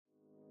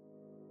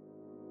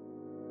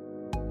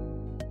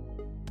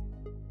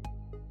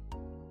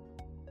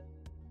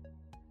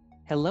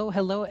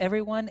Hello,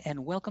 everyone,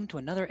 and welcome to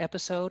another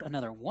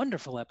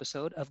wonderful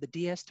episode of the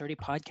DS30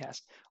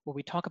 podcast, where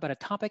we talk about a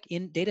topic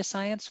in data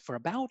science for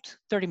about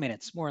 30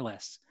 minutes, more or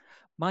less.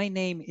 My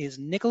name is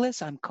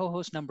Nicholas. I'm co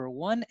host number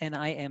one, and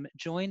I am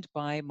joined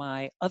by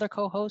my other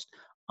co host,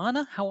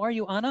 Anna. How are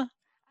you, Anna?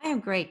 I am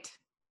great.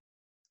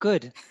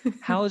 Good.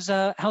 How's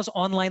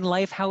online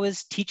life? How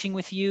is teaching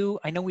with you?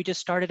 I know we just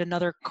started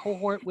another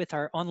cohort with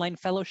our online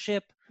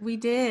fellowship. We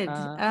did.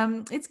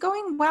 Uh, It's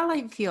going well,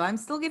 I feel. I'm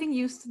still getting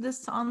used to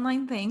this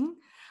online thing,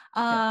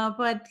 yeah.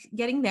 but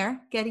getting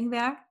there. Good.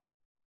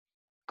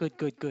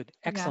 Yeah.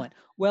 Excellent.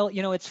 Well,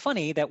 it's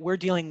funny that we're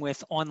dealing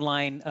with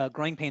online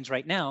growing pains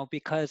right now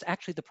because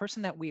actually the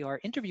person that we are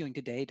interviewing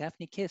today,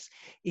 Daphne Kiss,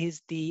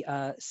 is the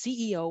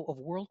CEO of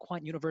World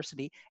Quant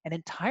University, an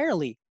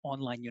entirely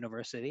online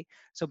university.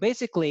 So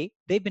basically,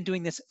 they've been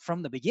doing this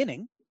from the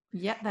beginning.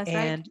 Yeah, that's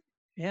right. And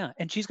yeah,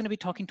 and she's going to be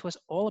talking to us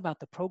all about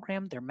the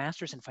program, their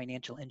master's in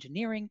financial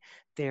engineering,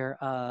 their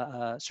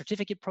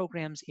certificate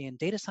programs in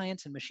data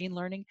science and machine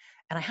learning.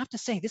 And I have to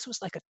say, this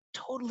was like a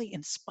totally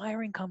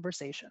inspiring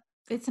conversation.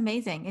 It's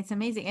amazing. It's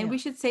amazing. And Yeah. we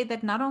should say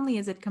that not only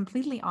is it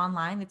completely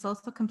online, it's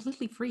also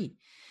completely free.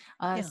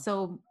 Yeah.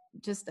 So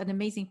just an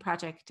amazing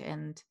project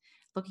and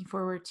looking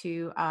forward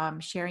to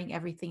sharing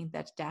everything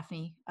that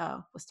Daphne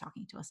was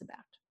talking to us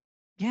about.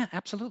 Yeah,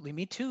 absolutely.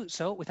 Me too.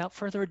 So without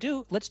further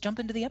ado, let's jump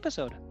into the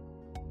episode.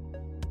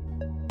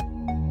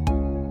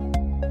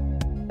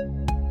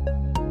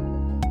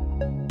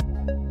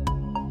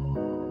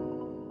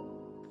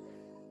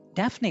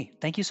 Daphne,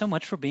 thank you so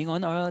much for being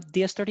on our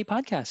DS30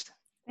 podcast.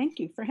 Thank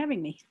you for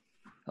having me.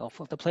 Well,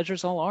 the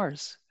pleasure's all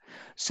ours.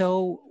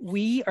 So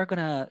we are going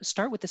to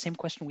start with the same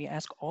question we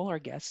ask all our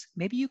guests.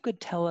 Maybe you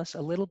could tell us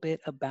a little bit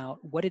about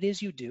what it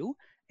is you do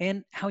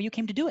and how you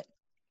came to do it.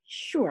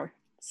 Sure.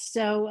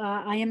 So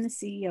I am the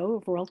CEO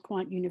of World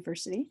Quant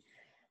University,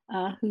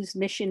 whose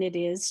mission it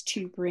is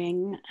to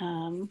bring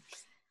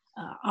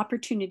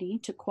opportunity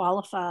to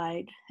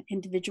qualified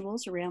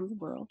individuals around the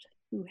world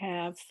who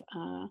have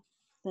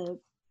the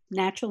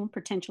natural and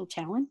potential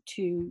talent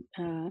to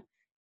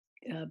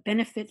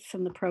benefit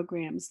from the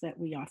programs that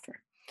we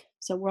offer.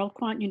 So World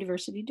Quant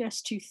University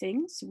does two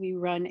things. We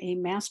run a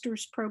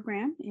master's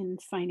program in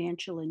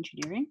financial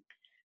engineering,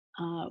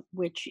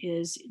 which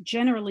is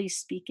generally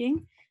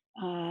speaking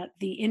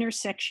the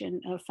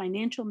intersection of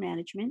financial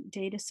management,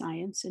 data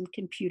science, and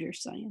computer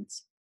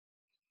science.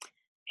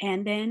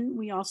 And then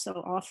we also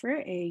offer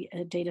a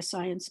data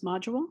science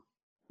module,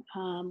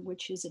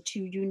 which is a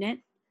 2 unit,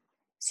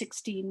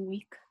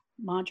 16-week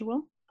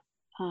module.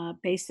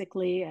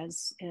 Basically,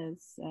 as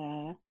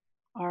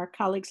our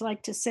colleagues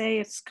like to say,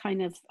 it's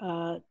kind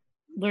of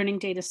learning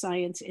data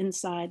science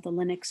inside the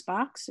Linux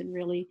box and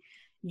really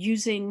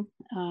using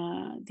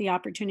the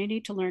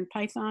opportunity to learn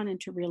Python and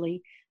to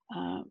really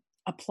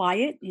apply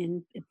it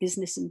in a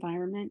business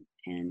environment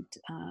and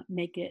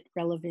make it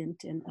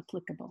relevant and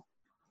applicable.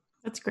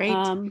 That's great.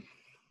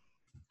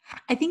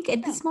 I think at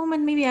Yeah. this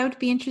moment, maybe I would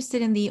be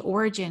interested in the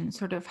origin,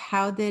 sort of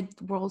how did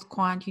World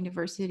Quant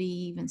University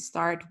even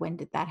start? When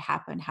did that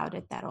happen? How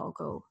did that all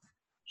go?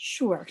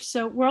 Sure.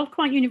 So World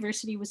Quant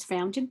University was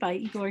founded by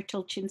Igor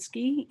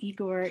Tulchinsky.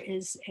 Igor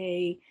is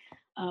a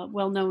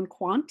well-known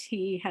quant.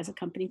 He has a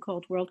company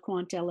called World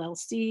Quant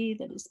LLC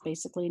that is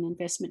basically an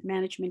investment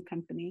management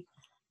company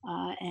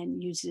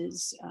and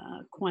uses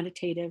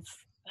quantitative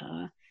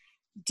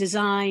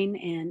design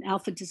and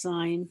alpha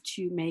design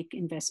to make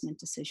investment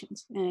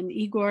decisions. And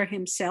Igor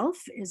himself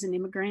is an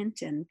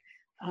immigrant and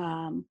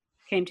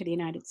came to the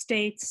United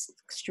States,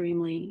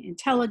 extremely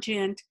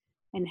intelligent,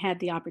 and had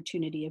the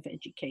opportunity of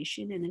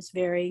education, and is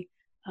very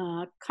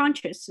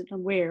conscious and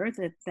aware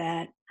that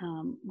that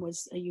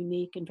was a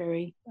unique and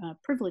very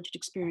privileged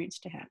experience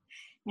to have.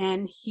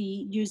 And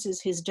he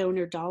uses his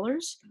donor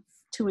dollars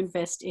to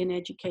invest in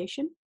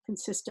education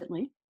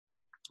consistently,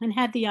 and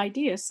had the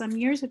idea some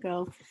years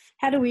ago,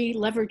 how do we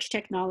leverage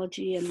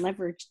technology and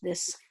leverage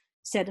this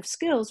set of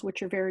skills,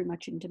 which are very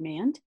much in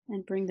demand,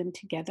 and bring them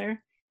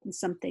together in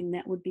something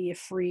that would be a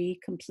free,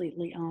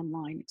 completely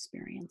online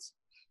experience.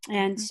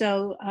 And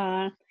so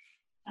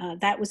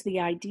that was the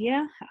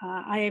idea.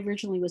 I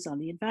originally was on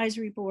the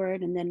advisory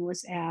board and then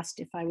was asked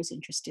if I was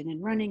interested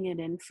in running it.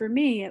 And for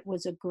me, it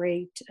was a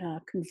great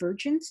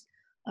convergence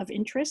of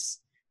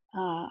interests.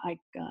 I've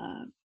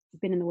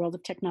been in the world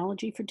of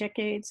technology for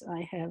decades.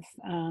 I have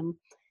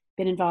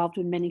been involved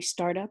in many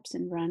startups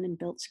and run and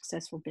built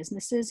successful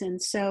businesses.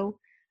 And so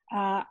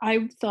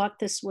I thought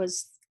this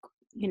was,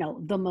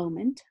 the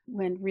moment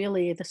when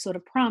really the sort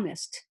of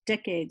promised,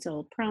 decades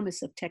old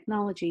promise of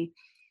technology,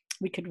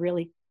 we could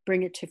really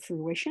bring it to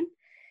fruition.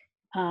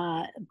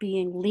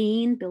 Being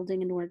lean,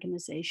 building an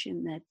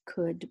organization that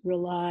could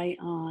rely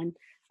on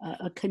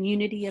a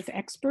community of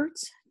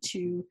experts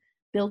to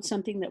build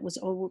something that was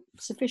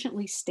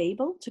sufficiently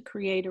stable to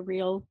create a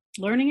real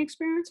learning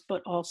experience,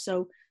 but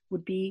also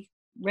would be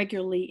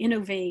regularly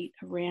innovate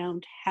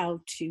around how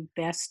to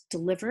best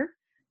deliver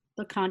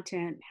the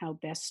content, how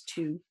best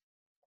to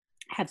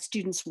have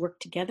students work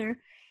together.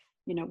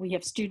 We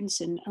have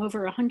students in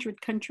over 100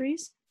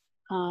 countries.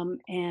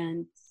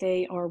 and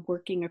they are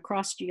working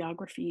across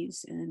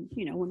geographies. And,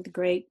 one of the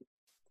great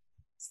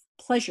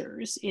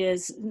pleasures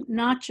is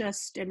not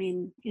just,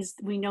 is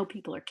we know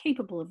people are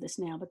capable of this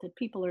now, but that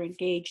people are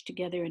engaged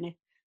together in a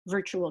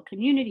virtual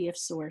community of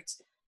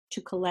sorts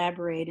to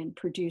collaborate and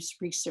produce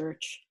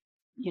research,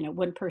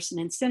 one person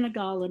in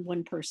Senegal and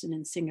one person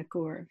in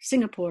Singapore,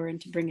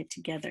 and to bring it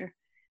together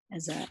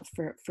as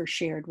for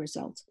shared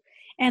results.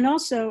 And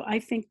also, I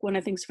think one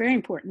of the things very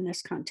important in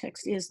this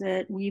context is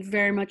that we're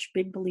very much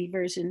big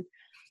believers in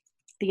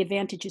the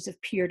advantages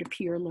of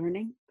peer-to-peer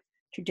learning.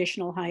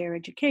 Traditional higher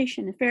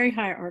education is very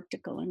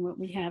hierarchical, and what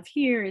we have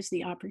here is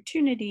the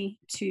opportunity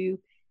to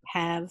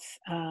have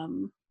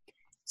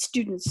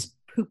students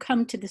who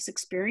come to this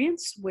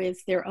experience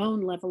with their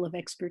own level of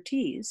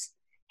expertise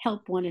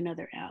help one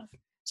another out.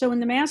 So in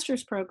the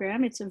master's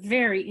program, it's a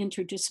very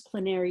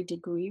interdisciplinary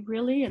degree,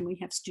 really, and we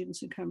have students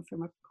who come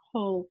from a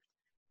whole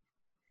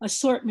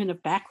assortment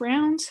of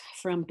backgrounds,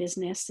 from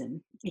business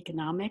and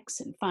economics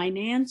and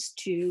finance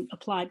to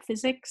applied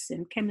physics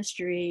and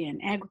chemistry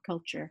and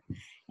agriculture.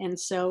 And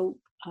so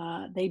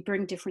they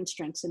bring different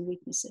strengths and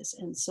weaknesses.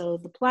 And so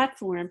the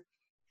platform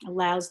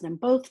allows them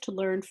both to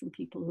learn from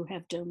people who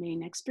have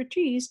domain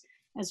expertise,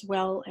 as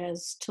well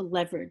as to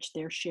leverage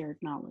their shared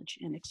knowledge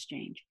and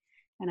exchange.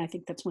 And I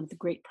think that's one of the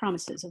great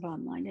promises of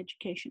online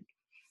education.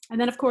 And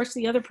then, of course,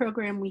 the other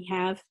program we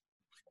have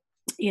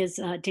is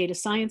a data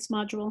science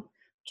module,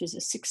 which is a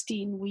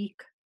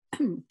 16-week,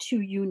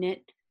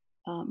 2-unit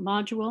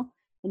module.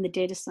 And the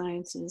data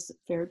science is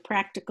very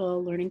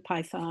practical, learning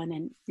Python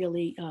and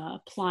really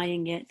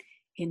applying it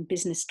in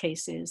business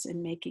cases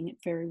and making it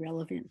very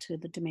relevant to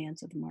the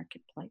demands of the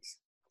marketplace.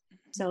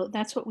 So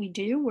that's what we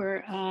do.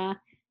 We're,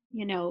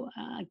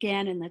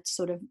 again, and that's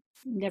sort of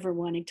never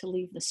wanting to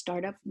leave the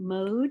startup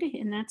mode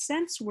in that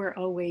sense. We're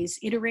always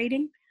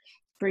iterating,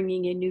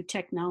 bringing in new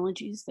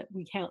technologies that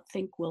we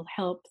think will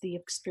help the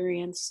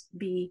experience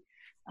be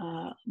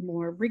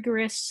more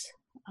rigorous,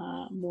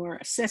 more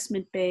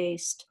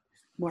assessment-based,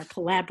 more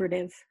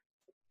collaborative,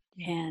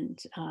 and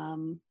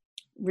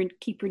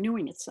keep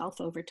renewing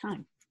itself over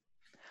time.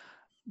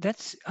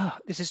 This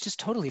is just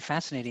totally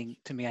fascinating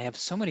to me. I have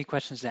so many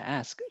questions to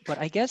ask, but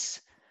I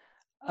guess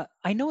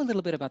I know a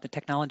little bit about the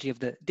technology of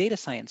the data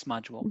science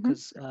module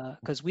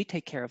because we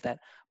take care of that.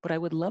 But I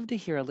would love to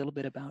hear a little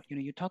bit about,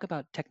 you talk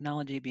about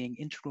technology being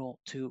integral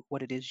to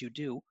what it is you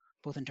do,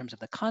 both in terms of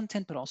the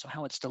content, but also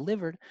how it's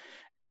delivered.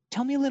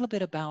 Tell me a little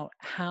bit about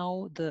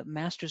how the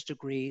master's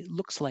degree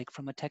looks like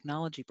from a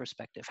technology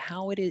perspective.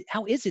 How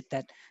is it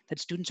that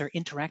students are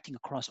interacting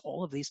across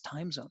all of these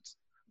time zones?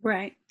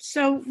 Right.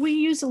 So we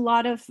use a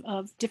lot of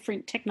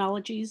different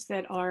technologies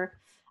that are,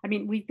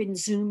 we've been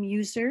Zoom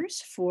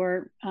users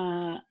for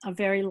a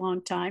very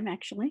long time,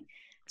 actually.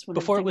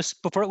 Before it was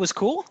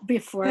cool?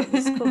 Before it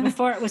was cool,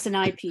 before it was an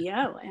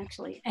IPO,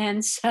 actually.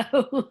 And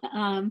so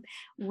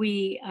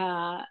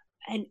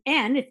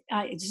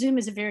Zoom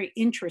is a very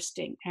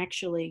interesting,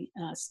 actually,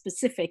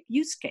 specific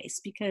use case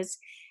because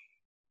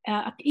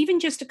even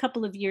just a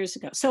couple of years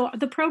ago. So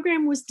the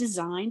program was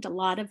designed, a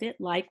lot of it,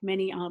 like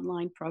many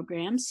online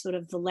programs, sort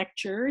of the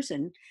lectures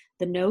and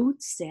the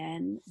notes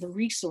and the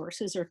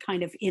resources are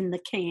kind of in the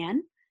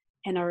can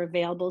and are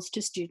available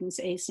to students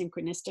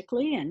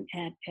asynchronistically and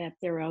at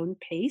their own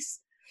pace.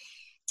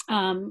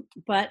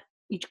 But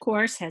each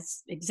course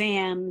has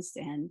exams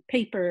and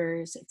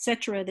papers, et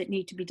cetera, that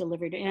need to be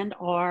delivered and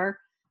are,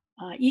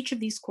 each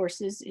of these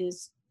courses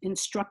is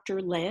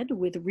instructor-led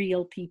with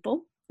real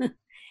people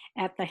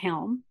at the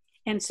helm.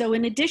 And so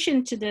in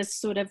addition to this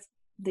sort of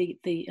the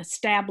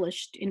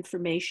established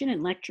information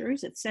and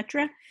lectures, et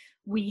cetera,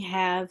 we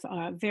have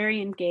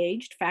very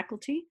engaged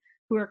faculty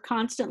who are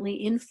constantly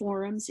in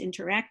forums,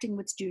 interacting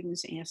with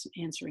students,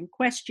 answering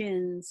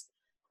questions,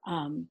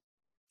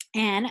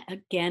 and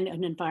again,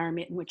 an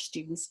environment in which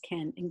students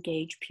can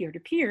engage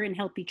peer-to-peer and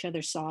help each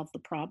other solve the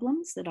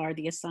problems that are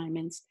the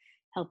assignments,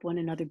 help one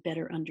another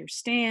better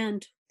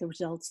understand the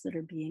results that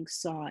are being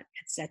sought,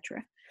 et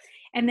cetera.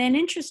 And then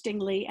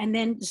interestingly,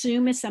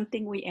 Zoom is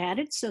something we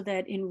added so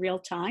that in real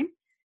time,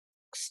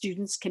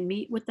 students can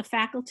meet with the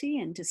faculty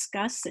and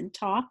discuss and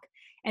talk.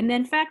 And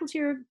then faculty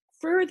are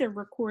further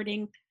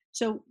recording.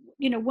 So,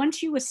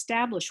 once you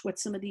establish what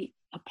some of the,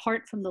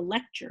 apart from the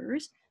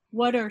lectures,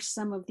 what are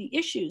some of the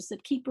issues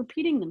that keep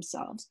repeating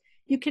themselves,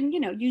 you can,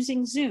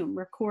 using Zoom,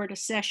 record a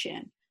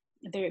session.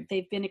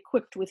 They've been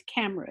equipped with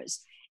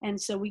cameras. And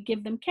so we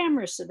give them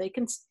cameras so they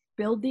can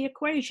build the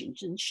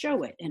equations and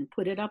show it and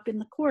put it up in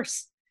the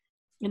course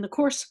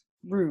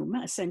room,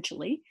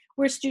 essentially,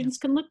 where students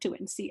can look to it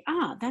and see,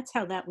 that's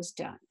how that was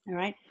done, all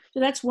right? So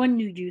that's one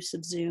new use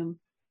of Zoom.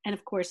 And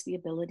of course, the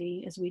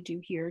ability, as we do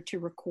here, to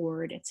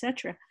record, et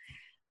cetera.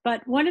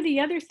 But one of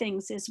the other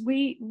things is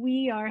we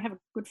have a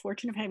good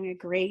fortune of having a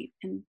great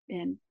and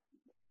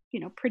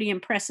pretty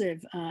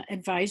impressive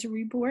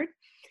advisory board.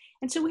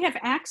 And so we have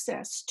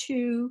access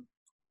to,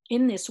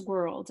 in this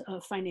world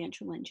of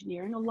financial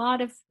engineering, a lot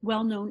of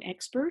well-known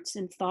experts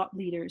and thought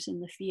leaders in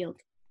the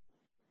field.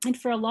 And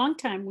for a long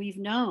time, we've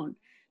known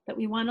that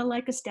we want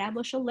to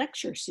establish a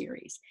lecture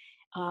series.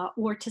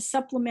 or to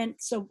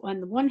supplement. So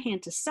on the one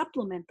hand, to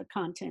supplement the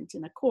content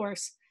in a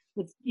course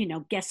with,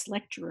 guest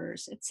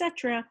lecturers,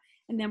 etc.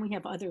 And then we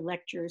have other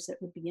lectures that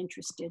would be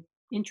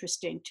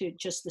interesting to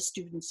just the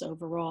students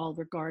overall,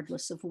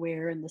 regardless of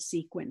where in the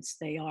sequence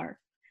they are.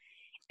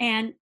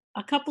 And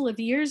a couple of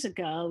years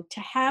ago, to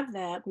have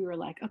that, we were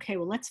like, okay,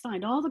 well, let's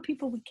find all the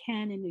people we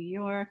can in New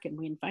York, and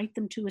we invite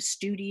them to a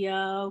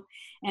studio,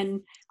 and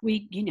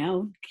we,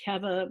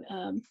 have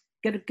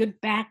get a good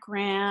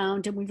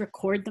background, and we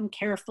record them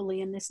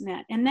carefully, and this and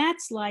that. And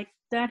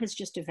that has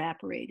just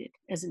evaporated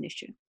as an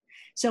issue.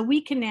 So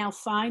we can now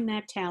find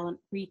that talent,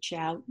 reach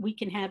out. We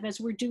can have, as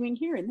we're doing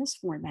here in this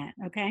format,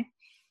 okay?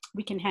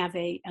 We can have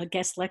a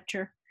guest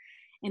lecture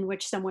in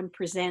which someone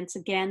presents,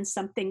 again,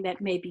 something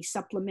that may be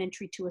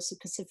supplementary to a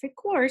specific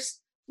course,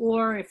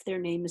 or if their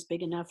name is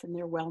big enough and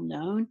they're well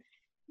known,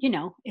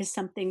 is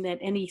something that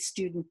any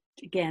student,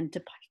 again,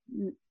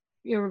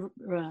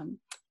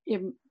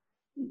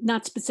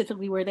 not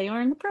specifically where they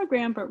are in the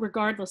program, but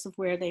regardless of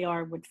where they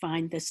are, would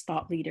find this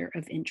thought leader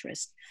of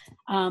interest.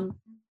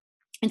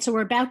 And so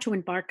we're about to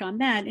embark on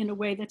that in a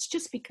way that's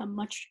just become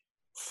much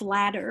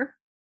flatter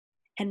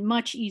and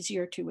much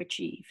easier to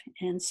achieve.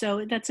 And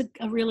so that's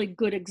a really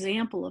good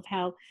example of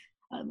how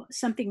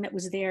something that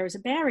was there as a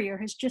barrier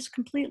has just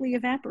completely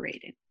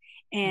evaporated.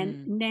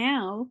 And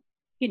now,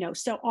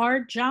 so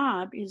our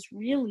job is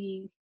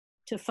really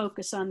to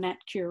focus on that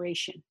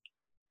curation.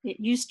 It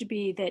used to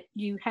be that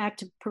you had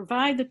to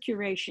provide the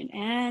curation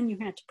and you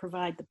had to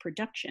provide the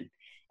production.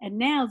 And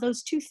now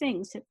those two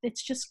things,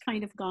 it's just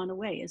kind of gone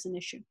away as an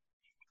issue.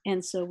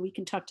 And so we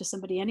can talk to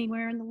somebody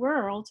anywhere in the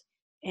world.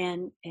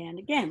 And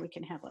again, we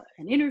can have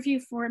an interview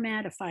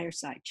format, a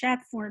fireside chat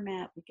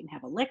format. We can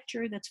have a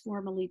lecture that's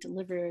formally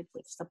delivered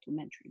with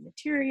supplementary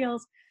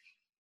materials.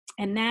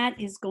 And that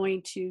is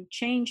going to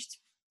change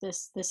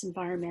this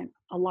environment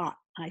a lot,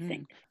 I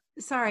think.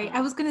 Sorry,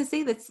 I was going to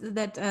say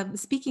that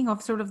speaking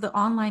of sort of the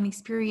online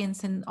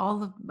experience and all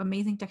the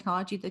amazing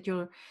technology that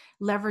you're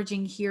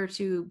leveraging here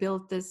to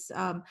build this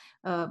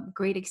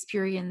great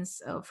experience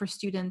for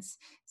students,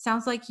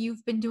 sounds like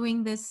you've been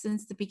doing this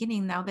since the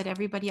beginning, now that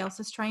everybody else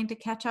is trying to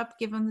catch up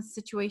given the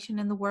situation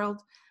in the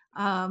world.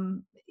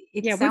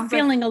 We're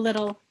feeling a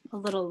little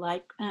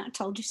like, I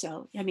told you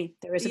so. I mean,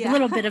 there is a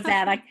little bit of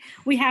that.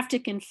 We have to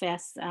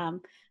confess.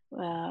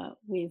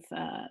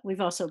 We've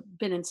also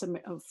been in some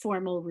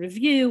formal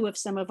review of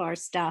some of our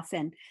stuff,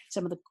 and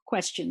some of the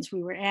questions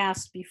we were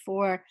asked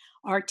before.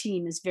 Our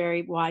team is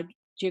very wide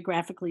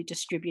geographically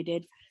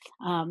distributed,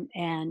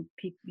 and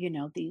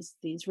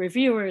these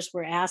reviewers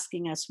were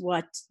asking us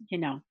well,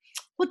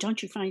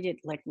 don't you find it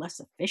like less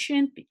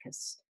efficient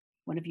because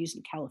one of you's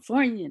in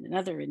California and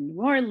another in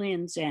New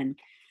Orleans and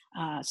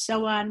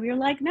so on. We were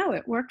like, no,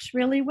 it works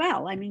really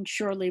well. I mean,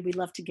 surely we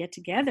love to get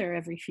together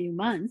every few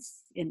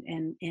months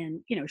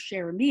and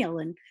share a meal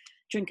and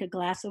drink a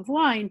glass of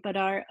wine, but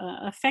our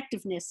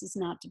effectiveness is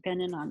not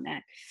dependent on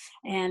that.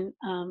 And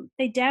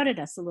they doubted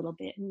us a little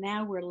bit. And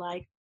now we're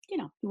like,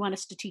 you want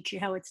us to teach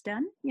you how it's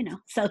done?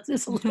 So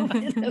there's a little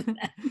bit of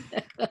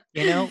that.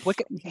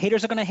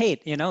 Haters are going to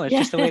hate, it's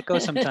just the way it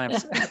goes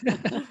sometimes.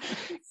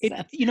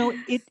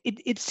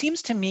 It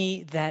seems to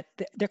me that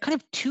there are kind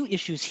of two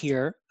issues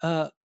here.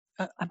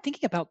 I'm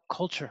thinking about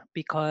culture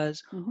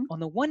because on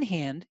the one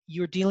hand,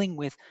 you're dealing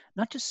with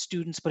not just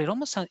students, but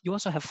you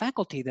also have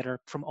faculty that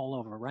are from all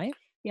over, right?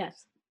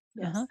 Yes.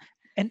 Uh-huh.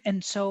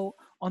 And so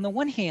on the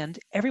one hand,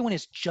 everyone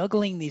is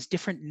juggling these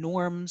different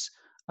norms.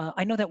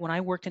 I know that when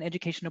I worked in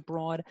education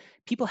abroad,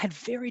 people had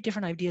very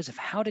different ideas of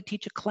how to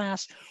teach a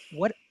class,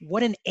 what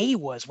an A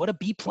was, what a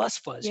B+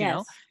 was,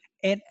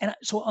 And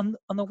so on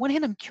the one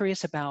hand, I'm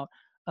curious about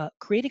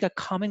creating a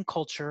common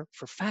culture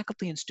for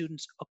faculty and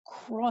students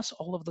across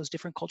all of those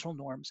different cultural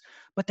norms,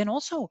 but then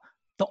also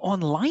the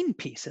online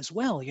piece as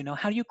well.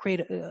 How do you create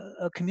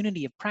a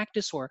community of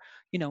practice or,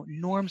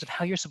 norms of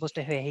how you're supposed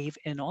to behave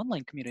in an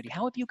online community?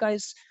 How have you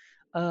guys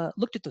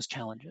looked at those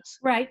challenges?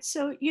 Right.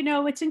 So,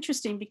 it's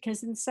interesting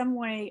because in some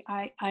way,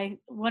 I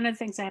one of the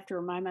things I have to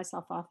remind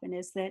myself often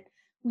is that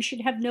we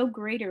should have no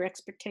greater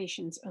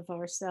expectations of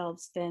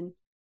ourselves than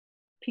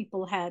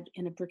people had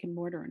in a brick and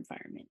mortar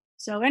environment.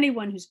 So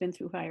anyone who's been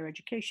through higher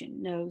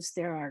education knows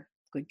there are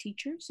good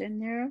teachers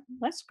and there are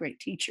less great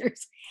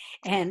teachers,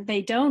 and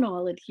they don't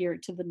all adhere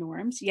to the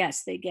norms.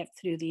 Yes, they get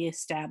through the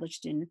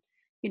established and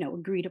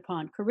agreed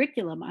upon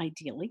curriculum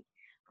ideally,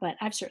 but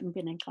I've certainly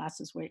been in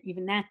classes where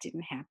even that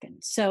didn't happen.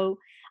 So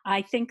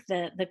I think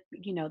the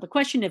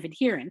question of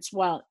adherence,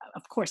 while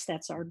of course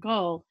that's our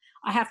goal,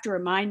 I have to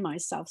remind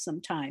myself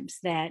sometimes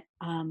that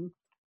the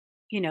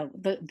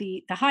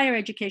higher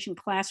education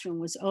classroom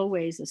was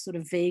always a sort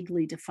of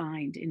vaguely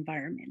defined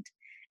environment,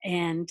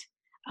 and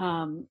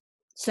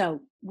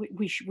so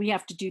we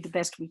have to do the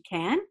best we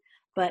can,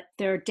 but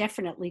there are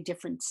definitely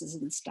differences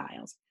in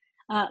styles.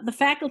 The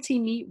faculty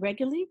meet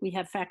regularly. We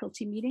have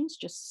faculty meetings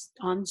just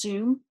on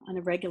Zoom on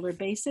a regular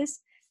basis.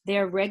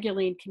 They're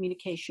regularly in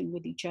communication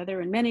with each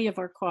other, and many of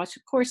our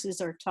courses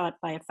are taught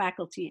by a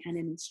faculty and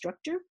an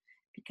instructor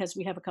because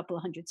we have a couple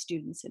of hundred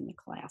students in the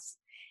class.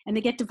 and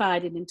they get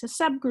divided into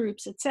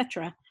subgroups,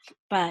 etc.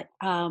 But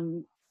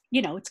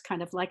it's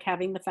kind of like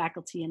having the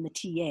faculty and the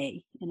TA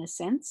in a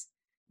sense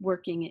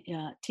working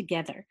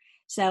together.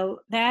 So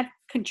that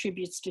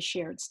contributes to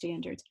shared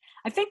standards.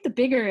 I think the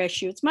bigger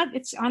issue,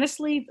 it's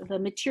honestly the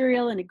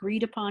material and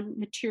agreed upon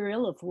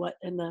material of what,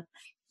 and the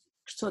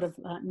sort of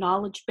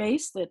knowledge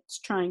base that's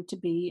trying to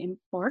be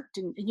embarked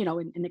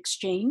and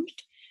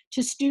exchanged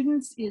to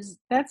students,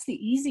 that's the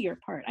easier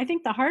part. I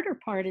think the harder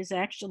part is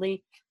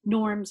actually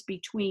norms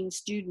between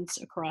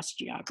students across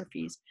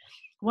geographies.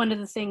 One of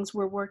the things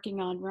we're working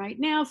on right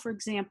now, for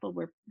example,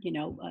 we're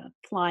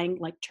applying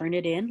like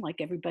Turnitin like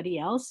everybody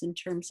else in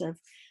terms of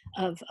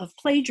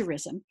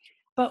plagiarism.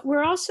 But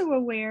we're also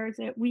aware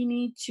that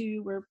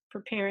we're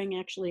preparing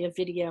actually a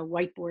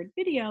whiteboard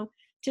video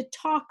to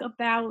talk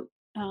about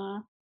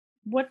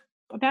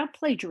about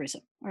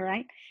plagiarism. All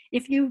right.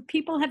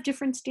 People have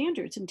different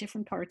standards in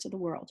different parts of the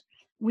world.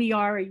 We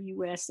are a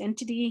US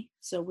entity,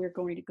 so we're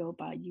going to go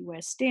by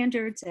US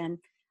standards. And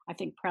I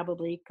think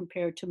probably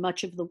compared to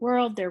much of the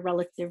world, they're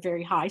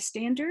very high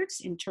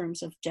standards in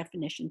terms of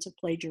definitions of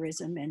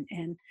plagiarism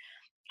and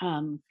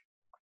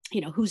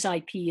whose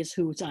IP is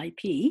whose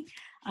IP.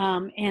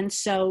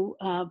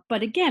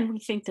 But again, we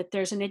think that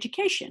there's an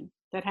education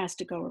that has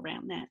to go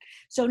around that.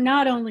 So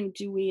not only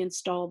do we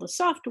install the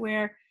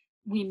software,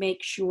 we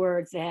make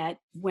sure that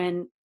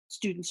when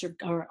students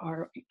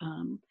are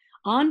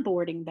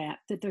onboarding that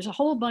there's a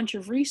whole bunch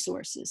of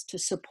resources to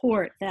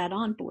support that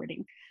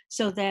onboarding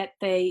so that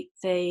they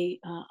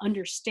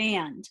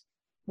understand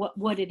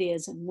what it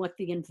is and what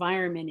the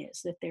environment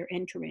is that they're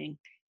entering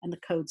and the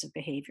codes of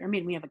behavior. I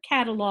mean, we have a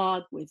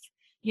catalog with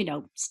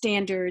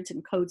standards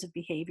and codes of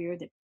behavior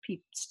that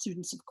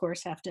students, of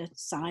course, have to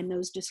sign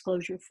those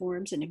disclosure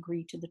forms and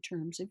agree to the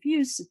terms of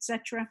use,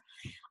 etc.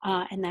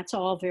 And that's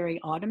all very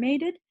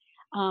automated.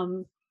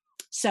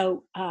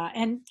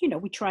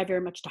 We try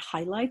very much to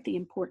highlight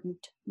the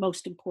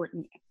most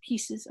important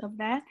pieces of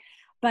that.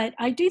 But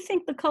I do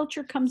think the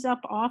culture comes up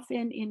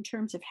often in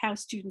terms of how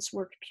students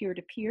work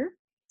peer-to-peer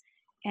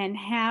and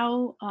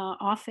how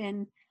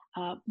often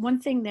one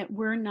thing that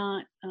we're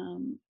not,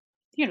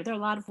 there are a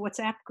lot of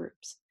WhatsApp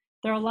groups.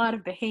 There are a lot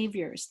of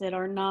behaviors that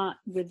are not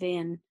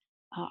within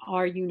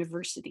our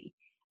university.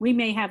 We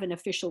may have an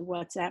official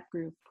WhatsApp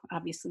group.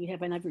 Obviously, we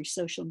have on every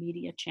social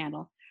media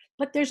channel.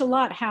 But there's a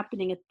lot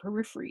happening at the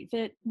periphery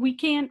that we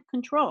can't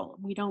control.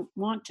 We don't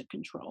want to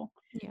control.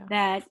 Yeah.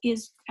 That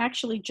is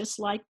actually just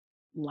like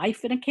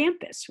life in a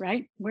campus,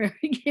 right? Where,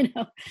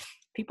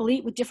 people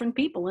eat with different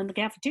people in the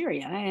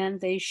cafeteria and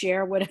they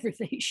share whatever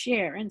they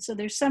share. And so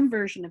there's some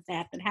version of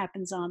that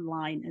happens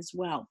online as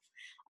well.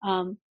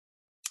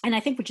 And I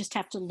think we just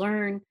have to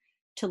learn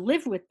to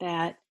live with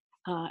that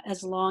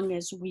as long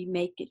as we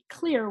make it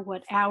clear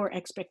what our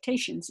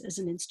expectations as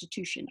an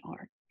institution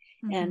are.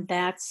 Mm-hmm.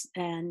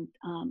 And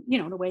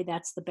in a way,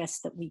 that's the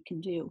best that we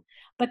can do.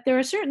 But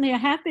there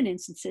have been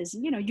instances,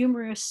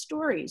 humorous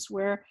stories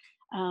where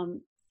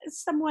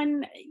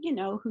someone,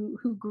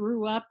 who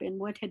grew up in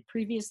what had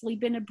previously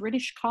been a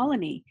British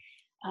colony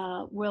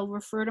will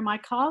refer to my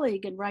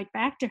colleague and write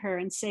back to her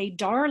and say,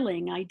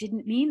 "Darling, I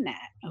didn't mean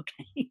that."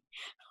 Okay,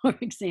 for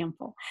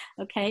example.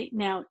 Okay,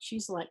 now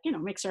she's like,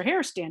 makes her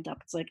hair stand up.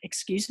 It's like,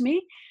 excuse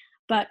me?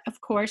 But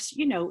of course,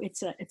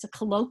 it's a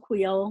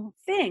colloquial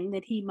thing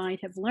that he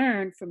might have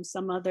learned from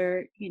some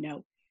other,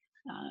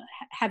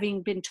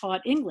 having been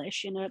taught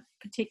English in a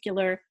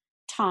particular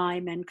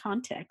time and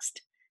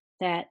context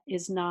that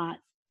is not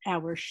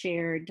our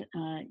shared,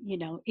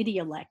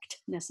 idiolect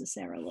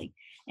necessarily.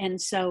 And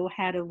so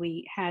how do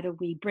we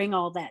bring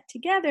all that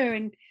together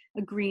and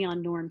agree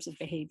on norms of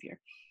behavior?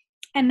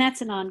 And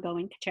that's an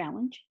ongoing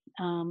challenge.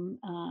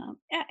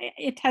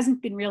 It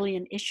hasn't been really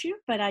an issue,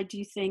 but I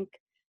do think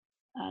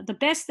the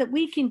best that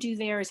we can do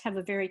there is have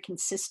a very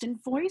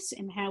consistent voice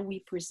in how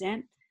we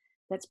present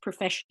that's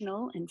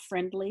professional and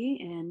friendly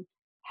and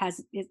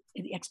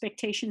the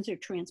expectations are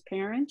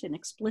transparent and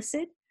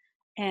explicit,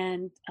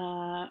 and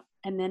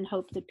then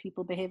hope that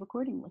people behave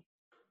accordingly.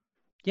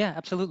 Yeah,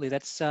 absolutely.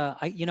 That's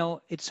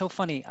it's so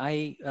funny.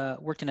 I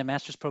worked in a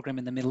master's program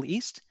in the Middle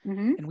East,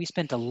 mm-hmm. and we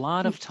spent a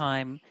lot of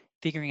time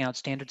figuring out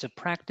standards of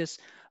practice,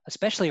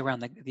 especially around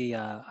the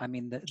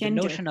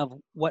notion of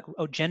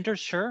gender,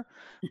 sure,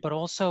 but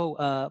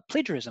also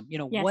plagiarism.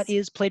 Yes. What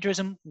is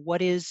plagiarism?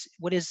 What is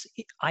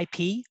IP?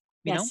 You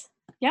know?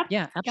 Yep.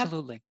 Yeah,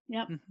 absolutely.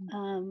 Yep.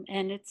 Mm-hmm.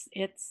 And it's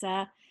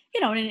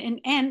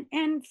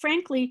and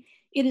frankly,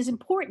 it is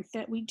important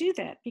that we do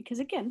that because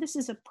again, this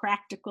is a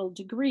practical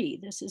degree.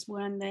 This is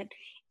one that,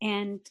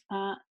 and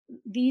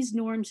these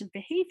norms of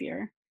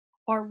behavior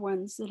are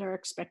ones that are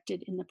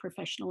expected in the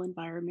professional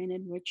environment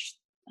in which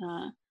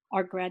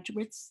our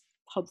graduates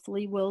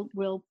hopefully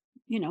will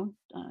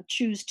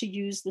choose to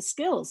use the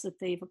skills that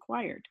they've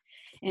acquired.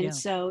 And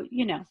so,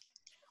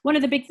 one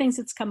of the big things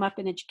that's come up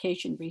in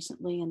education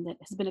recently and that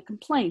has been a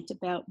complaint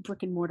about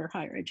brick and mortar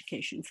higher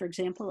education, for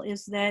example,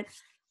 is that,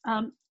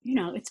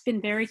 it's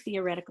been very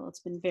theoretical. It's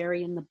been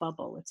very in the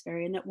bubble.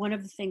 And that one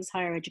of the things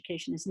higher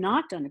education has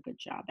not done a good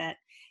job at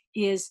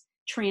is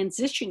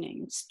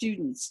transitioning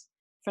students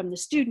from the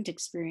student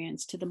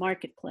experience to the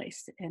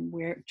marketplace and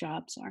where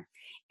jobs are.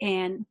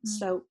 And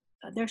so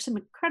there's some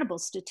incredible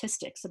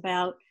statistics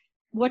about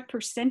what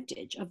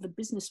percentage of the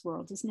business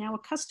world is now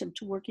accustomed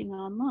to working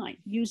online,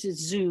 uses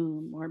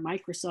Zoom or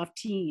Microsoft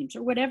Teams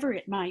or whatever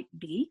it might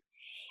be,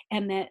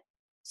 and that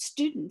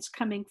students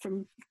coming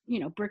from,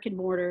 brick and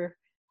mortar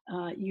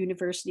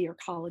university or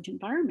college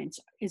environments,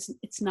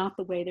 it's not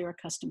the way they're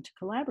accustomed to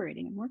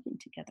collaborating and working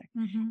together.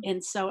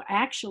 And so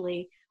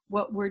actually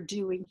what we're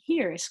doing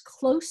here is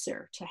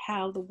closer to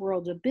how the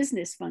world of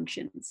business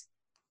functions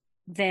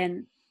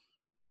than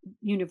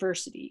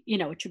university,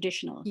 a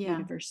traditional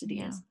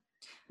university is.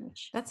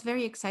 That's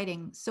very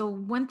exciting. So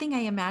one thing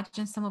I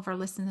imagine some of our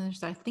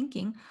listeners are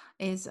thinking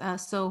is,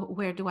 so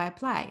where do I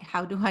apply?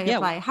 How do I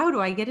apply? How do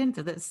I get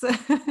into this?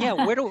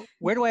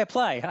 Where do I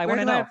apply? I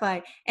want to know.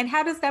 Apply? And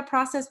how does that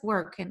process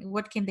work? And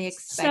what can they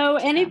expect? So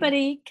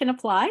anybody can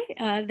apply.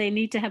 They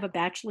need to have a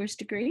bachelor's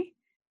degree.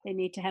 They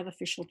need to have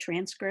official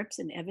transcripts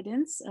and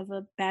evidence of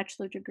a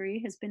bachelor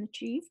degree has been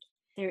achieved.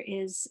 There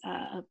is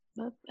a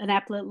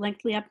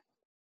lengthy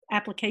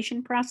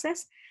application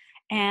process.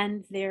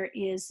 And there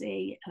is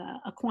a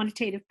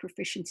quantitative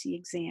proficiency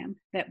exam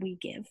that we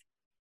give.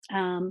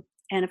 And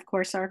of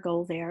course, our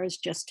goal there is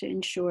just to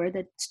ensure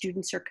that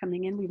students are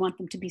coming in. We want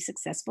them to be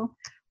successful.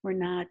 We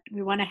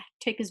want to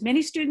take as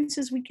many students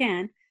as we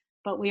can,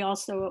 but we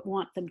also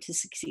want them to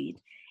succeed.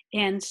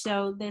 And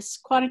so this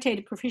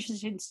quantitative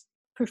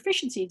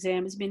proficiency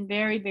exam has been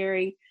very,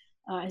 very,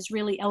 has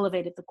really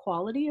elevated the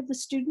quality of the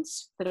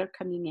students that are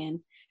coming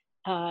in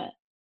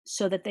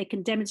so that they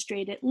can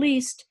demonstrate at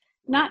least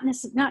not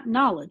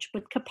knowledge,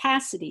 but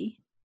capacity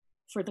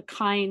for the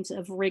kinds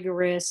of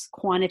rigorous,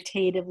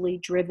 quantitatively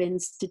driven,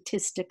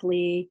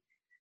 statistically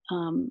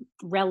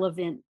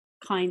relevant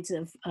kinds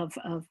of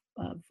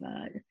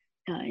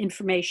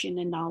information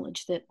and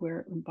knowledge that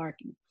we're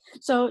imparting.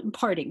 So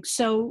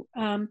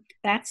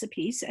that's a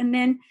piece. And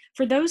then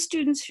for those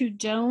students who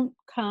don't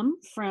come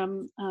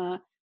from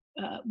don't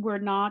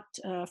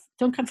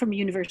come from a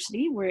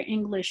university where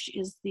English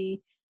is the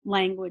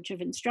language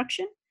of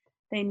instruction,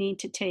 they need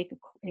to take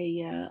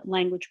a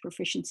language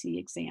proficiency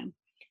exam.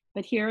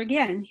 But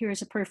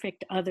here's a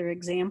perfect other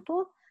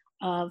example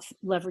of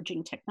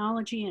leveraging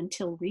technology.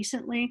 Until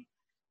recently,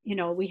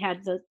 we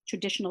had the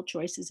traditional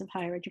choices of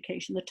higher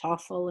education, the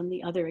TOEFL and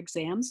the other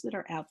exams that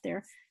are out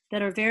there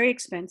that are very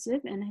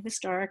expensive and have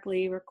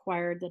historically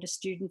required that a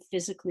student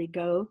physically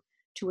go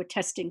to a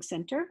testing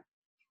center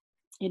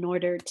in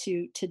order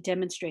to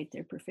demonstrate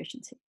their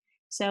proficiency.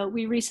 So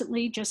we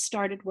recently just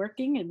started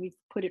working, and we've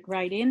put it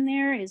right in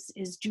there, is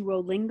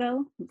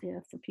Duolingo.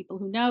 For people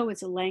who know,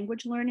 it's a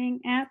language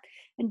learning app.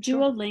 And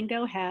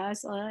Duolingo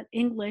has an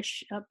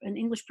English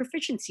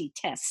proficiency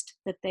test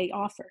that they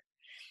offer.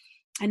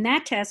 And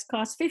that test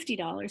costs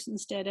 $50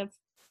 instead of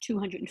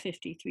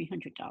 $250,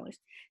 $300.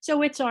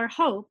 So it's our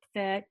hope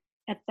that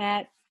at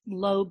that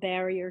low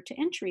barrier to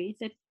entry,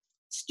 that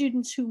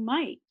students who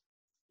might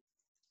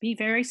be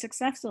very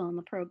successful in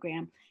the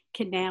program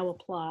can now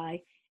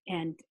apply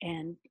and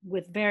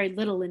with very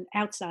little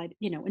outside,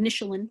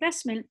 initial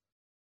investment,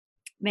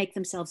 make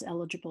themselves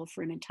eligible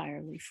for an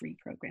entirely free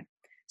program.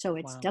 So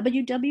it's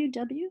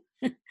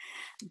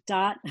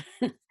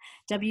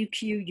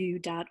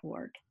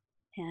www.wqu.org.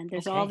 And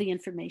there's all the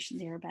information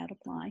there about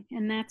applying.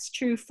 And that's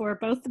true for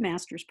both the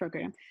master's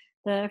program.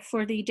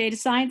 For the data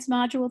science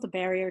module, the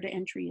barrier to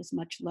entry is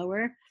much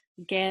lower.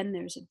 Again,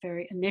 there's a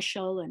very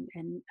initial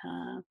and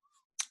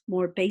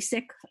more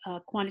basic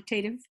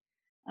quantitative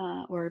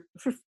or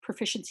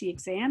proficiency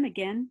exam,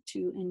 again,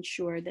 to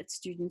ensure that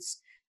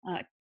students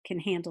can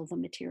handle the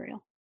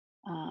material.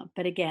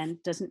 But again,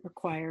 doesn't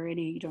require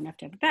you don't have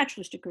to have a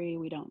bachelor's degree.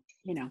 We don't,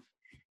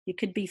 you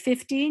could be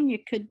 15, you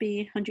could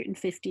be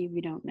 150,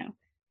 we don't know.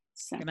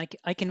 So. And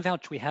I can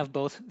vouch, we have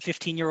both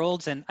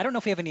 15-year-olds, and I don't know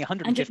if we have any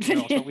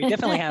 150-year-olds, but we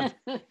definitely have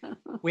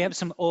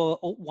some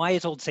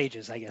wise old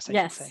sages, I guess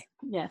I should say.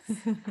 Yes.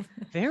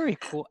 Very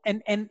cool.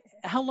 And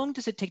how long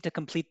does it take to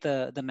complete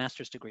the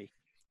master's degree?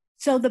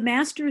 So the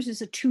master's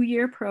is a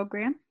 2-year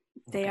program.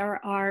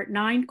 There are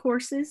 9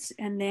 courses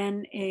and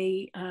then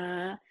a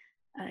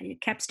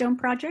capstone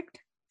project,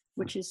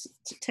 which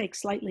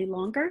takes slightly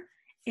longer.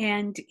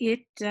 And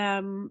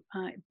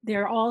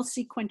they're all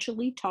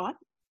sequentially taught.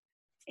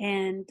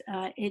 And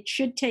it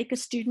should take a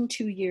student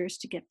 2 years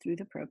to get through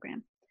the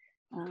program.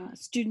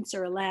 Students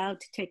are allowed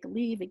to take a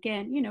leave.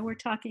 Again, we're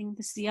talking,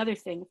 this is the other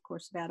thing, of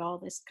course, about all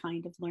this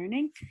kind of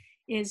learning,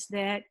 is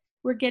that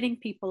we're getting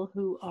people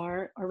who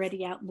are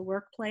already out in the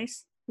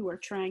workplace, who are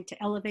trying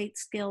to elevate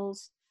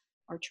skills,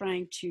 are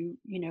trying to,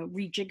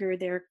 rejigger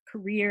their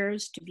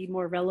careers to be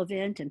more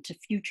relevant and to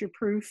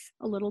future-proof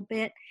a little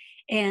bit.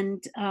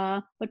 And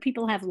but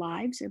people have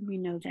lives, and we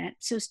know that.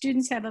 So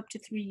students have up to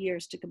 3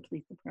 years to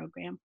complete the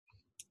program.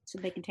 So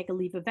they can take a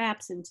leave of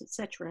absence,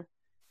 etc.,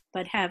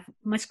 but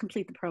must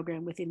complete the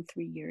program within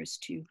 3 years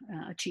to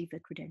achieve the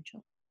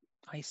credential.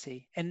 I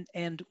see.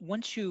 And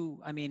once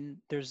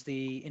there's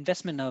the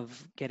investment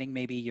of getting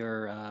maybe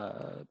your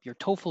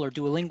TOEFL or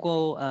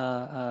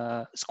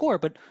Duolingo score,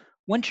 but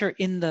once you're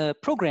in the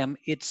program,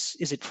 is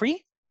it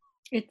free?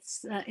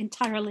 It's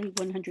entirely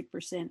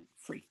 100%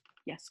 free.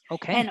 Yes.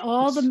 Okay. And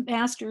all the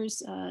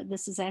masters,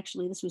 this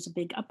was a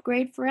big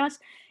upgrade for us.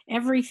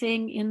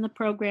 Everything in the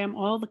program,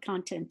 all the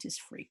content is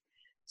free.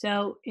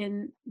 So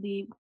in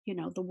the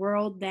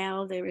world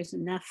now, there is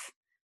enough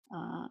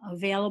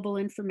available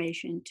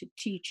information to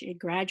teach a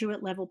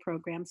graduate level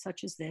program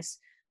such as this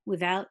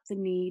without the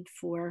need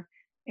for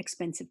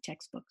expensive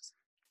textbooks.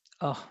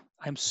 Oh,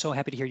 I'm so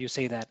happy to hear you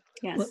say that.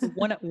 Yes.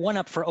 One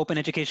up for open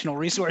educational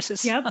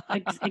resources. Yep,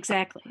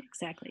 exactly.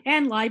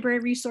 And library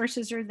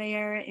resources are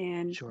there,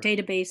 and Sure.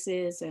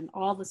 databases, and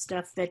all the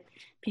stuff that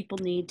people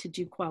need to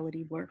do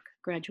quality work,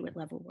 graduate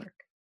level work.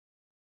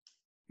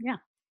 Yeah,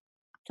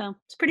 so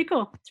it's pretty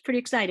cool. It's pretty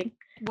exciting.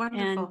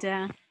 Wonderful.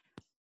 And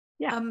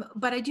yeah.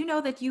 But I do know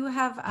that you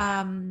have,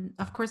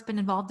 of course, been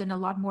involved in a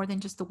lot more than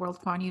just the World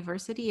Quant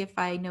University. If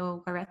I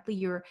know correctly,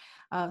 you're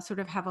sort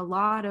of have a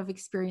lot of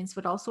experience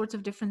with all sorts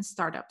of different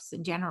startups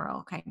in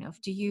general, kind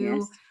of. Do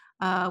you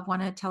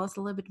want to tell us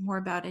a little bit more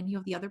about any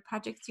of the other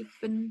projects you've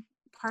been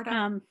part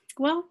of?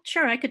 Well,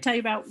 sure. I could tell you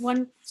about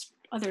one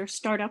other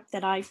startup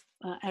that I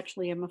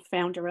actually am a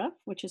founder of,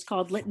 which is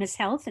called Litmus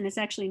Health, and it's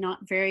actually not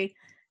very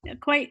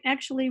quite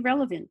actually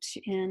relevant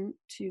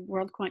to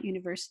World Quant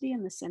University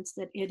in the sense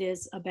that it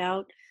is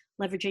about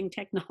leveraging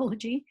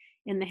technology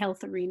in the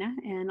health arena.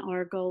 And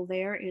our goal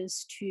there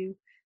is to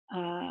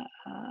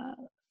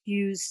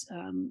use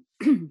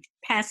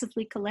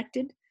passively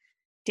collected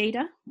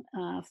data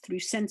through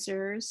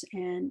sensors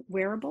and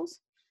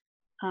wearables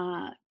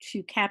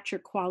to capture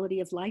quality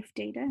of life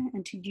data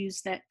and to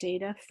use that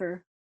data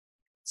for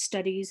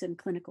studies and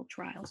clinical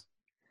trials.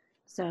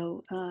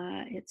 So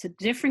it's a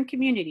different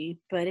community,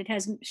 but it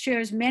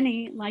shares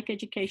many, like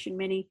education,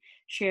 many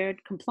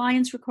shared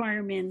compliance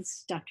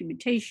requirements,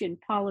 documentation,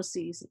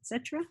 policies,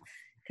 etc.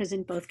 Because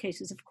in both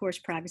cases, of course,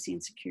 privacy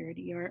and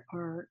security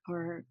are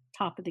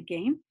top of the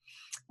game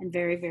and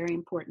very, very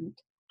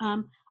important.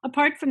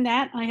 Apart from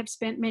that, I have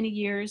spent many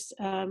years,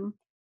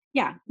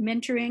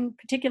 mentoring,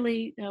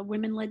 particularly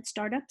women-led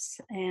startups,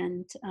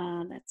 and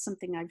that's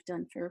something I've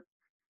done for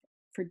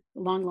a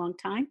long, long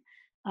time.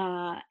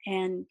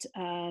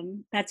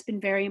 That's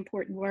been very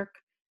important work.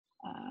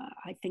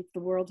 I think the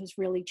world has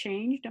really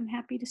changed, I'm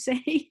happy to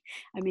say.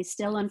 I mean,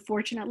 still,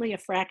 unfortunately, a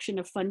fraction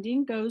of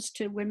funding goes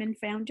to women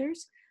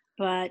founders,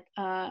 but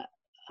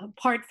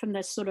apart from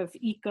the sort of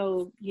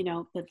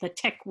the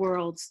tech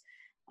world's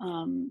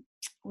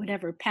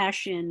whatever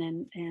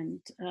passion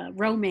and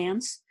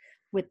romance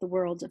with the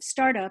world of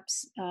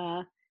startups,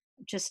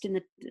 just in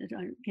the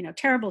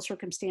terrible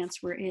circumstance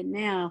we're in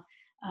now,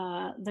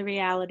 the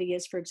reality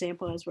is, for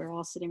example, as we're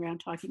all sitting around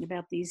talking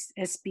about these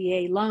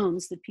SBA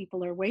loans that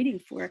people are waiting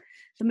for,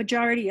 the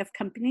majority of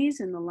companies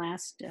in the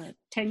last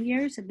 10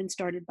 years have been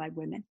started by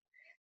women,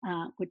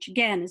 which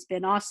again has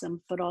been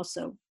awesome, but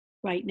also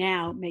right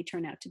now may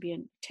turn out to be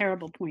a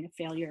terrible point of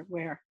failure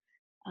where,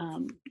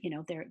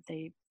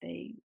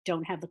 they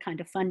don't have the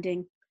kind of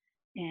funding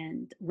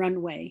and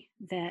runway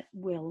that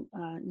will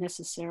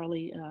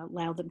necessarily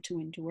allow them to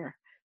endure.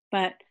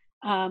 But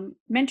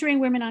mentoring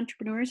women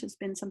entrepreneurs has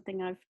been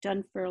something I've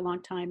done for a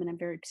long time, and I'm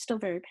still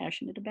very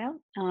passionate about.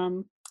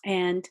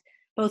 And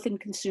both in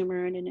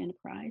consumer and in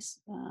enterprise,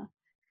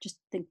 just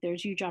think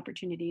there's huge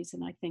opportunities,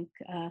 and I think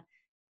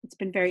it's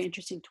been very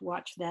interesting to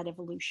watch that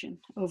evolution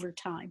over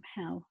time,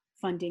 how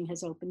funding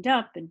has opened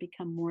up and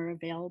become more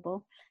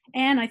available.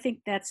 And I think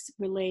that's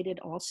related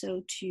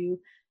also to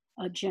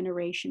a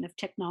generation of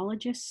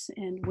technologists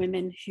and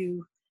women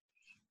who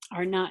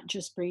are not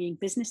just bringing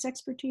business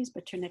expertise,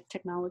 but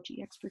technology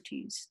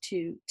expertise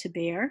to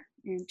bear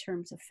in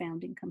terms of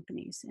founding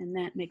companies. And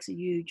that makes a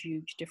huge,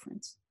 huge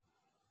difference.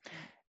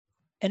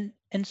 And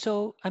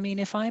so, I mean,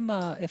 if I'm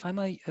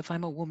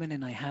a woman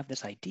and I have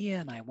this idea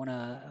and I want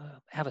to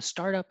have a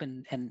startup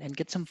and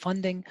get some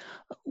funding,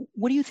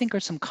 what do you think are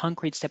some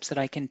concrete steps that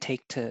I can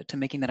take to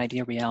making that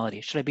idea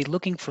reality? Should I be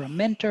looking for a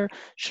mentor?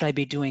 Should I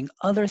be doing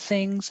other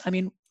things? I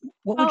mean,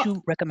 what would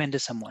you recommend to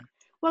someone?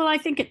 Well, I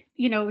think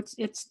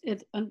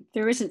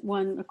there isn't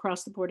one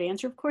across the board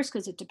answer, of course,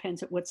 because it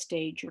depends at what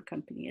stage your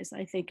company is.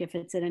 I think if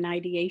it's at an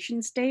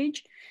ideation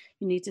stage,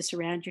 you need to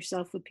surround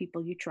yourself with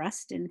people you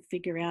trust and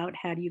figure out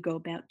how do you go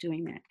about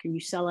doing that. Can you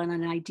sell on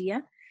an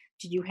idea?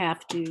 Do you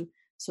have to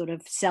sort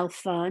of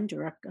self-fund,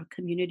 or a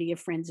community of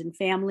friends and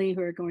family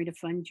who are going to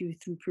fund you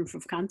through proof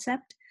of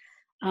concept?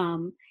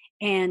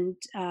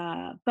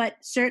 But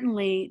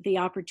certainly the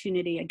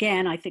opportunity,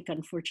 again, I think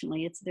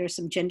unfortunately there's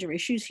some gender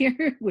issues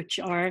here, which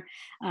are,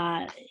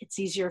 it's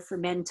easier for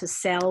men to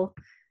sell,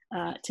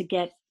 to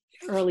get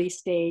early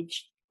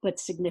stage but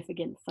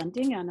significant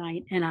funding on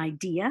an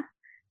idea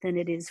than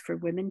it is for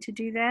women to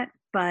do that.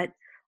 But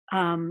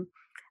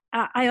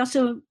I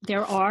also,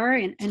 there are,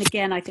 and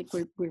again, I think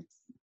we're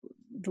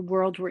the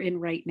world we're in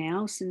right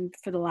now, since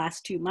for the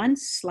last 2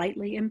 months,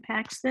 slightly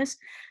impacts this.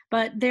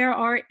 But there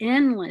are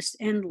endless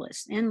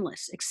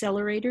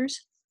accelerators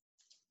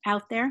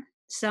out there,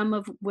 some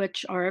of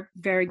which are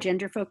very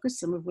gender focused,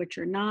 some of which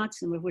are not,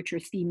 some of which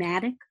are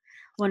thematic.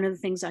 One of the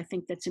things I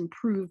think that's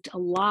improved a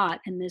lot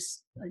in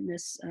this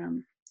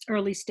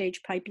early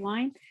stage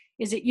pipeline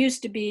is it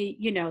used to be,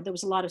 there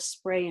was a lot of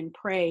spray and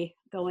pray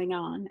going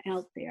on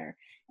out there.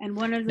 And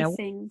one of the Now,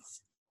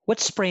 things...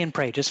 what's spray and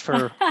pray, just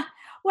for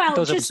well,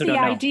 those of us just who the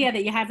don't know? idea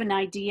that you have an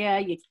idea,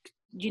 you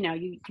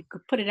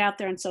could put it out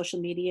there on social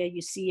media,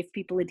 you see if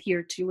people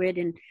adhere to it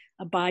and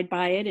abide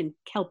by it and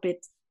help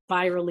it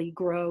virally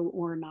grow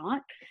or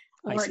not.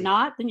 Or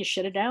not, then you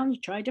shut it down,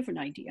 you try a different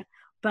idea.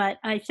 But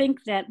I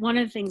think that one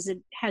of the things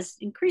that has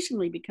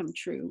increasingly become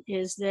true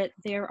is that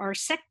there are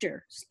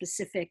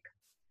sector-specific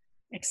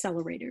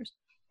accelerators,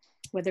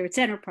 whether it's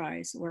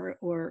enterprise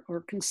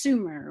or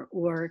consumer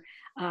or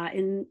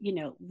in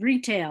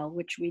retail,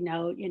 which we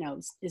know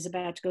is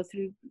about to go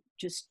through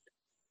just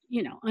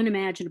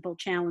unimaginable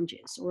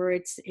challenges, or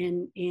it's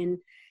in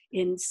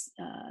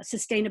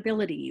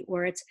sustainability,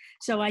 or it's...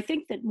 So I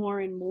think that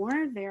more and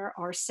more there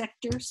are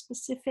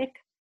sector-specific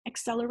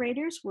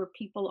accelerators where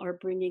people are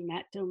bringing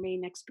that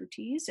domain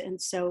expertise,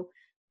 and so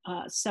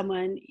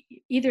someone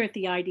either at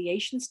the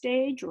ideation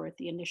stage or at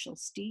the initial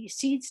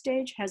seed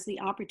stage has the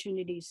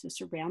opportunities to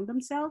surround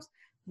themselves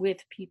with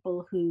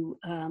people who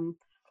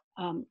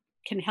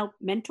can help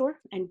mentor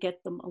and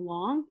get them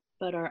along,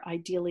 but are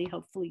ideally,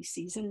 hopefully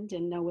seasoned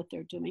and know what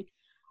they're doing.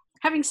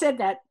 Having said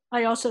that,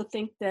 I also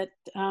think that,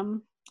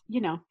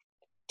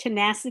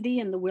 tenacity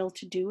and the will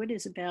to do it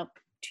is about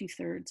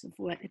 2/3 of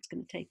what it's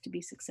going to take to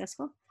be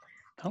successful.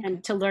 Okay.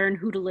 And to learn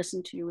who to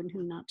listen to and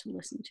who not to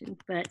listen to.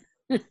 But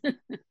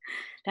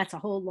that's a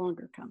whole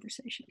longer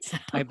conversation. So.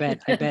 I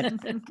bet.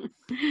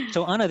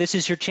 So Anna, this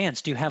is your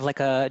chance. Do you have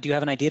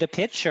an idea to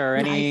pitch or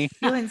any? I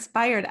feel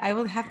inspired. I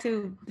will have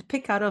to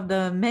pick out of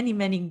the many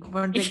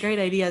the great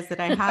ideas that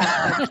I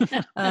have.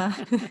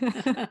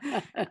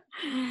 But,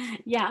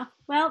 yeah,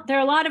 well, there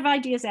are a lot of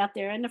ideas out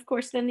there. And of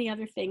course, then the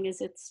other thing is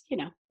it's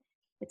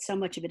so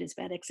much of it is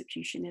about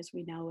execution, as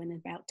we know, and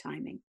about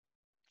timing.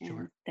 And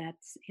sure.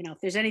 That's, if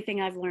there's anything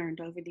I've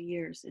learned over the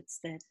years, it's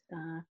that,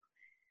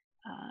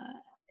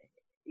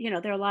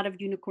 there are a lot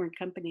of unicorn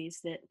companies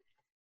that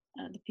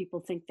the people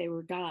think they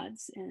were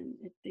gods. And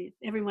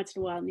every once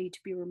in a while need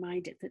to be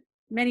reminded that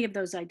many of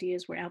those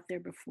ideas were out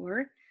there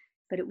before,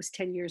 but it was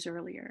 10 years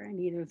earlier.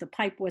 And either the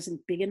pipe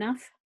wasn't big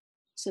enough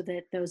so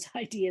that those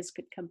ideas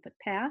could come to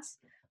pass,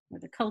 or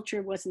the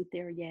culture wasn't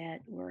there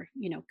yet, or,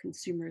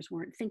 consumers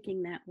weren't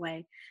thinking that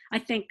way. I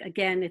think,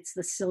 again, it's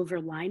the silver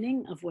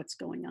lining of what's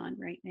going on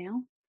right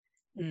now.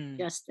 It's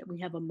just that we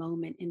have a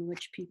moment in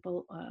which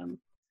people,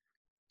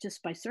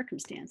 just by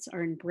circumstance,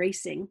 are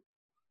embracing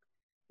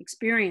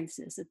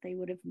experiences that they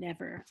would have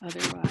never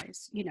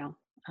otherwise,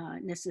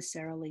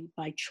 necessarily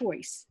by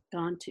choice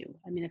gone to.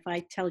 I mean, if I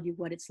tell you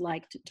what it's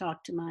like to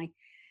talk to my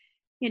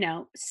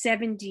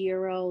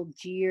 70-year-old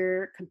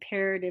year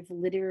comparative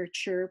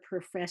literature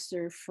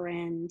professor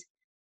friend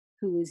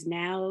who is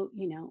now,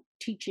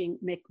 teaching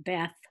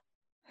Macbeth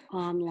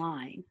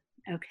online.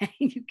 Okay,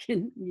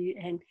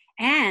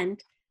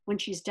 and when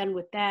she's done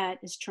with that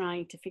is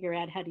trying to figure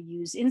out how to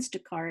use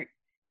Instacart,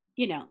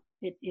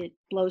 it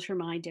blows her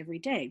mind every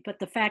day. But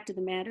the fact of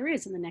the matter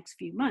is, in the next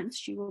few months,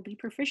 she will be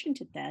proficient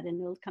at that, and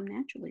it'll come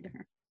naturally to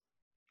her.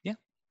 Yeah,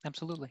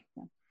 absolutely.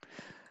 Yeah.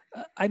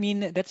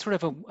 That's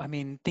sort of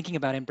thinking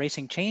about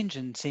embracing change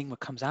and seeing what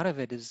comes out of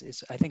it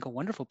is I think a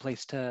wonderful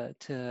place to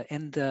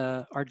end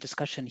our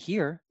discussion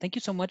here. Thank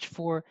you so much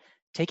for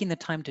taking the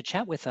time to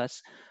chat with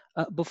us.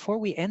 Before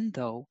we end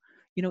though,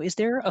 is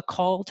there a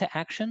call to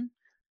action?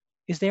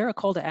 Is there a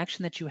call to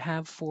action that you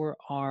have for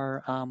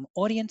our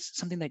audience,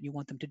 something that you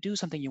want them to do,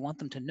 something you want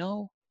them to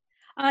know?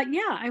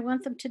 Yeah, I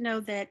want them to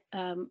know that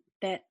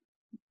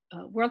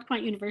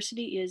WorldPoint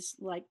University is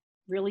like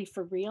really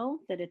for real,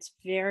 that it's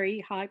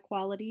very high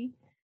quality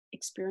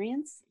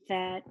experience,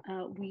 that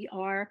we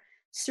are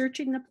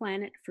searching the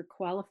planet for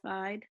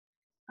qualified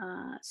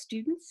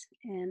students,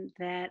 and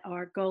that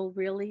our goal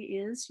really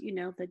is,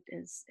 that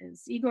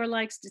as Igor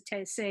likes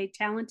to say,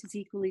 talent is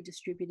equally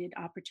distributed,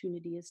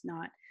 opportunity is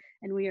not.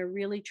 And we are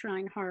really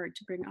trying hard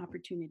to bring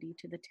opportunity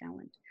to the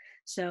talent.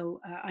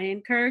 So I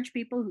encourage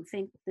people who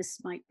think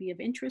this might be of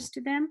interest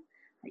to them,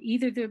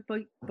 either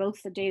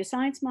both the data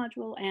science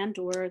module and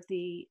or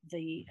the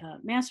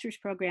master's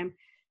program,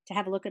 to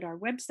have a look at our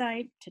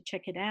website, to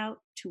check it out,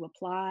 to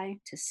apply,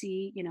 to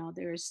see,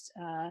 there's,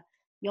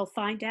 you'll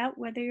find out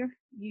whether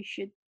you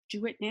should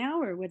do it now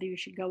or whether you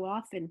should go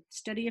off and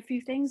study a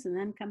few things and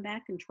then come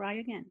back and try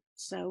again.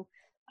 So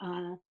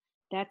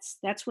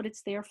that's what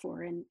it's there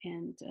for.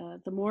 And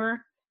the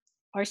more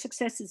our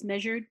success is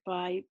measured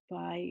by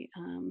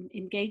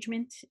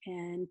engagement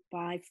and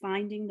by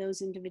finding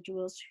those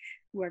individuals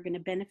who are going to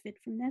benefit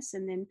from this,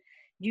 and then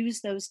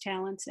use those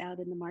talents out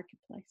in the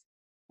marketplace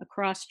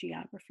across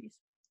geographies.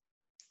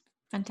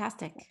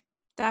 Fantastic.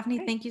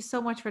 Daphne, Thank you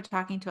so much for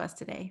talking to us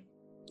today.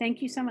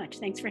 Thank you so much.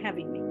 Thanks for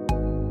having me.